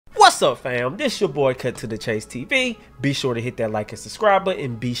What's up, fam? This your boy Cut to the Chase TV. Be sure to hit that like and subscribe button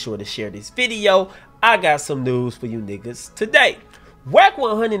and be sure to share this video. I got some news for you niggas today. Wack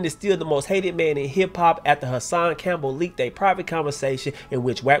 100 is still the most hated man in hip-hop after Hassan Campbell leaked a private conversation in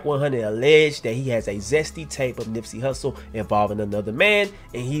which Wack 100 alleged that he has a zesty tape of Nipsey Hussle involving another man,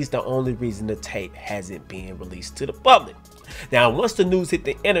 and he's the only reason the tape hasn't been released to the public. Now, once the news hit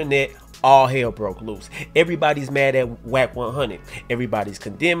the internet, all hell broke loose. Everybody's mad at Wack 100. Everybody's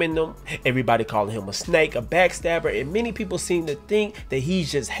condemning him. Everybody calling him a snake, a backstabber, and many people seem to think that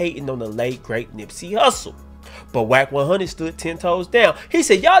he's just hating on the late great Nipsey Hussle. But Wack 100 stood 10 toes down. He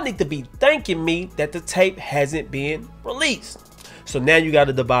said, y'all need to be thanking me that the tape hasn't been released. So now you got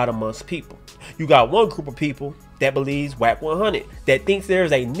to divide amongst people. You got one group of people that believes Wack 100, that thinks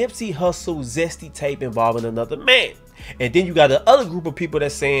there's a Nipsey Hussle zesty tape involving another man. And then you got the other group of people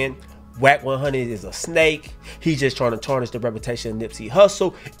that's saying Wack 100 is a snake. He's just trying to tarnish the reputation of Nipsey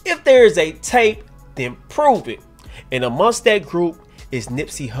Hussle. If there is a tape, then prove it. And amongst that group is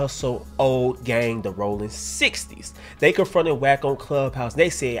Nipsey Hussle old gang, the Rolling 60s. They confronted Wack on Clubhouse. They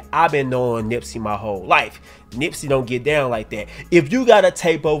said, I've been knowing Nipsey my whole life. Nipsey don't get down like that. If you got a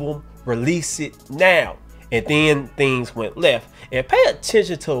tape of him, release it now. And then things went left. And pay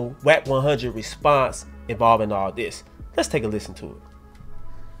attention to Wack 100 response involving all this. Let's take a listen to it.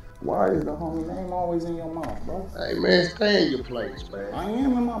 Why is the homie name always in your mouth, bro? Hey, man, stay in your place, man. I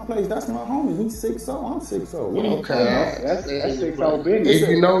am in my place. That's my homie. He's 6'0". I'm 6'0". What Okay. That's 6'0" business. If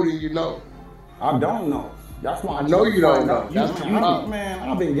you know, then you know. I don't know. That's why I know you don't know. Man,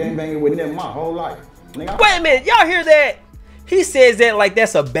 I've been gangbanging with Nip my whole life. Nigga, wait a minute, y'all hear that? He says that like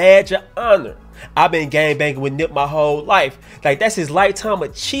that's a badge of honor. I've been gangbanging with Nip my whole life. Like that's his lifetime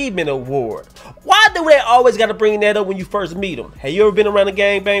achievement award. Why do they always got to bring that up when you first meet him? Have you ever been around a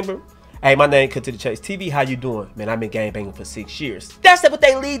gangbanger? Hey, my name Cut to the Chase TV. How you doing? Man, I've been gangbanging for 6 years. That's what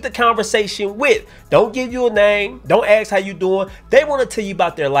they lead the conversation with. Don't give you a name. Don't ask how you doing. They want to tell you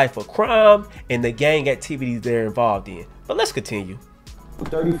about their life of crime and the gang activities they're involved in. But let's continue. I'm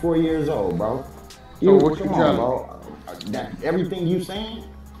 34 years old, bro. So what you telling, bro? Everything you saying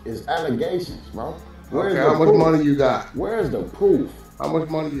is allegations, bro. Okay, how much money you got? Where's the proof? How much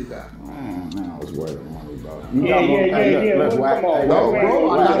money you got? Man, I was worried about money, bro. Look, bro,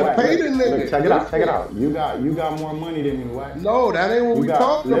 I gotta pay the nigga. Check it out. You got more money than me, Wack. No, that ain't what we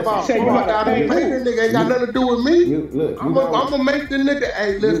talking about. Bro, I gotta pay the nigga. Ain't got nothing to do with me. I'm gonna make the nigga.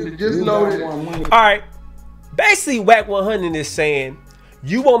 Hey, listen, just know that. All right. Basically, Wack 100 is saying,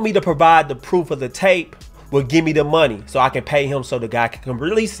 you want me to provide the proof of the tape? Well, give me the money so I can pay him so the guy can come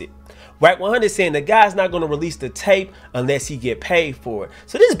release it. Wack 100 saying the guy's not going to release the tape unless he get paid for it.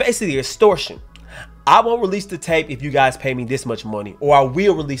 So this is basically extortion. I won't release the tape if you guys pay me this much money, or I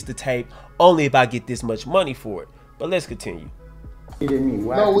will release the tape only if I get this much money for it. But let's continue.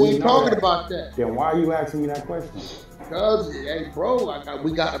 No, we ain't talking about that. Then why are you asking me that question? Because, hey, bro,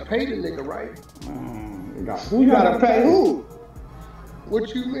 we got to pay the nigga, right? Who gotta pay who?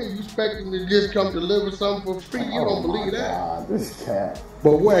 What you mean? You expect him to just come deliver something for free? You don't believe that? God, this cat.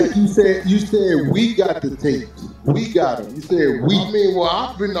 But what you said we got the tapes. We got them. You said we. I mean, well,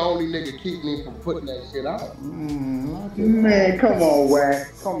 I've been the only nigga keeping him from putting that shit out. Man, come on, Wack.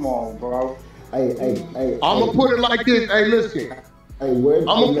 Come on, bro. Hey. I'm gonna put it like this. Hey, listen. I'm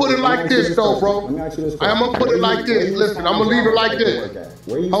gonna put it like this, though, bro. I'm gonna put it like this. Listen, I'm gonna leave it like this.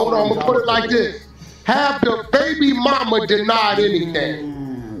 Hold on, I'm gonna put it like this. Have the baby mama denied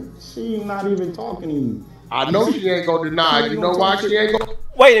anything? She not even talking to you. I know she ain't gonna deny it. You know why she ain't gonna?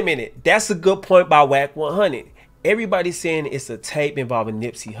 Wait a minute. That's a good point by Wack 100. Everybody's saying it's a tape involving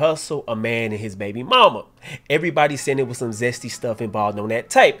Nipsey Hussle, a man, and his baby mama. Everybody's saying it was some zesty stuff involved on that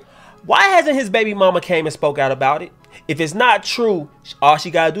tape. Why hasn't his baby mama came and spoke out about it? If it's not true, all she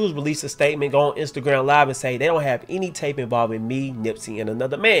gotta do is release a statement, go on Instagram Live and say they don't have any tape involving me, Nipsey, and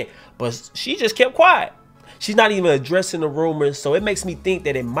another man. But she just kept quiet. She's not even addressing the rumors, so it makes me think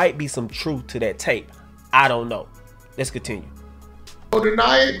that it might be some truth to that tape. I don't know. Let's continue.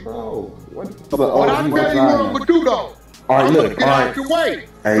 Deny it? Bro, what I really want to do, though. All right, look. Get out your way.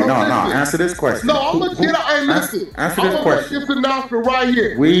 Hey, no. Answer this question. No, I'm gonna get out. Hey, listen. Answer this question. This announcement right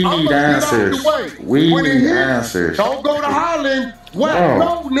here. We need answers. We need answers. Don't go to Holland. Well,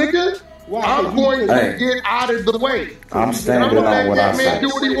 no, nigga. I'm going to get out of the way. I'm standing on what I say. Do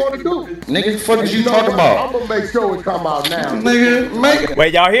what he want to do. Nigga, what fuck you talking about? I'm gonna make sure it come out now. Nigga, make it.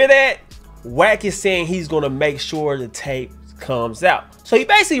 Wait, y'all hear that? Wack is saying he's gonna make sure the tape comes out. So he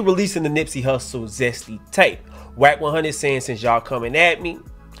basically releasing the Nipsey Hussle zesty tape. Wack 100 saying, since y'all coming at me,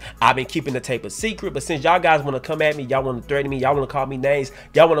 I've been keeping the tape a secret, but since y'all guys want to come at me, y'all want to threaten me, y'all want to call me names,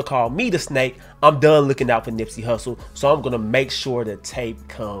 y'all want to call me the snake, I'm done looking out for Nipsey Hussle, so I'm going to make sure the tape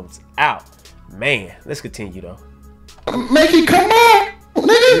comes out. Man, let's continue though. Make it come out,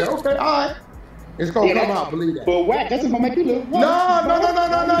 nigga. Yeah, okay, all right. It's gonna come out, believe that. But Wack, that's gonna make you look. No.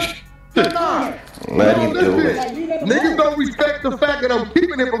 Let him do it. Niggas don't respect the fact that I'm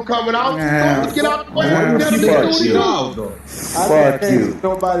keeping it from coming out. Don't get out the way. Fuck you.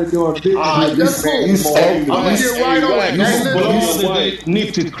 Nobody doing business. That's cool. I'm gonna get right on it.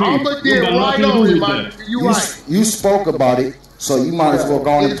 I'm gonna get right on it, man. You right. You spoke about it, so you might as well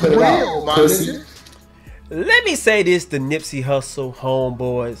go on and put it out. Pussy. Let me say this to Nipsey Hussle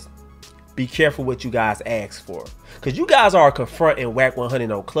homeboys. Be careful what you guys ask for, because you guys are confronting Wack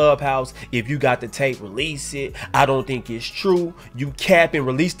 100 on Clubhouse. If you got the tape, release it. I don't think it's true. You cap and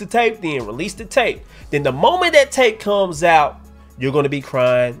release the tape, then release the tape. Then the moment that tape comes out, you're going to be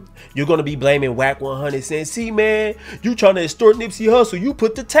crying. You're going to be blaming Wack 100, saying, see, man, you trying to extort Nipsey Hussle. You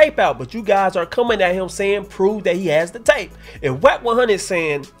put the tape out, but you guys are coming at him saying, prove that he has the tape. And Wack 100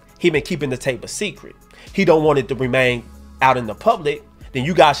 saying he been keeping the tape a secret. He don't want it to remain out in the public. Then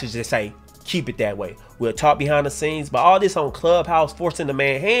you guys should just say, keep it that way. We'll talk behind the scenes, but all this on Clubhouse forcing the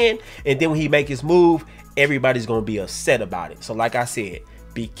man hand, and then when he make his move, everybody's gonna be upset about it. So like I said,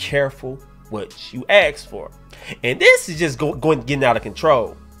 be careful what you ask for. And this is just getting out of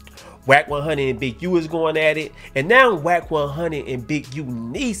control. Wack 100 and Big U is going at it, and now Wack 100 and Big U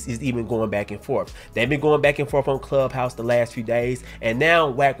niece is even going back and forth. They've been going back and forth on Clubhouse the last few days, and now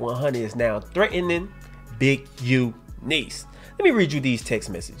Wack 100 is now threatening Big U niece. Let me read you these text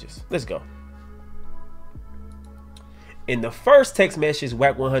messages. Let's go. In the first text message,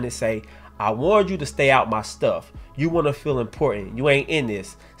 Wack 100 say, I warned you to stay out my stuff. You want to feel important. You ain't in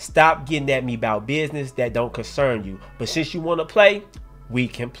this. Stop getting at me about business that don't concern you. But since you want to play, we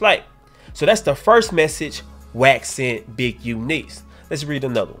can play. So that's the first message Wack sent Big U niece. Let's read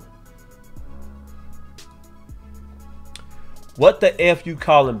another one. What the F you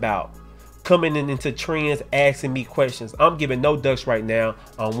calling about? Coming into trends, asking me questions. I'm giving no ducks right now.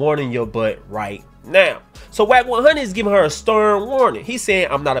 I'm warning your butt right now. So Wack 100 is giving her a stern warning. He's saying,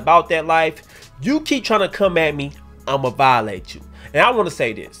 I'm not about that life. You keep trying to come at me, I'ma violate you. And I want to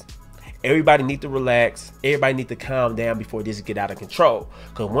say this. Everybody need to relax. Everybody need to calm down before this get out of control.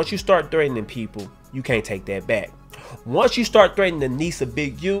 Because once you start threatening people, you can't take that back. Once you start threatening the niece of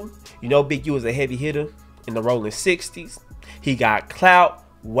Big U, you know Big U is a heavy hitter in the rolling 60s. He got clout.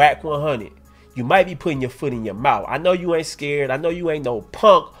 Wack 100, you might be putting your foot in your mouth. I know you ain't scared. I know you ain't no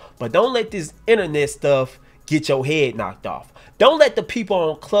punk, but don't let this internet stuff get your head knocked off. Don't let the people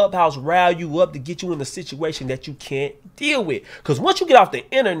on Clubhouse rile you up to get you in a situation that you can't deal with. Because once you get off the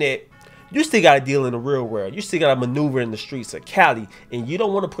internet, you still got to deal in the real world. You still got to maneuver in the streets of Cali, and you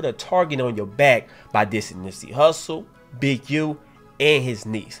don't want to put a target on your back by dissing Nipsey Hussle, Big U, and his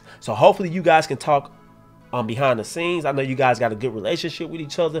niece. So hopefully you guys can talk behind the scenes. I know you guys got a good relationship with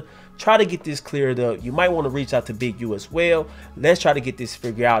each other. Try to get this cleared up. You might want to reach out to Big U as well. Let's try to get this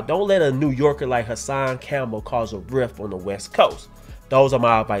figured out. Don't let a New Yorker like Hassan Campbell cause a rift on the West Coast. Those are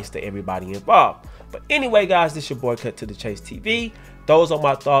my advice to everybody involved. But anyway, guys, this your boy Cut to the Chase TV. Those are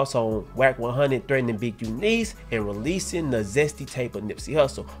my thoughts on Wack 100 threatening Big U niece and releasing the zesty tape of Nipsey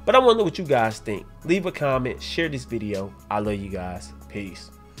Hussle. But I want to know what you guys think. Leave a comment, share this video. I love you guys.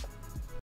 Peace.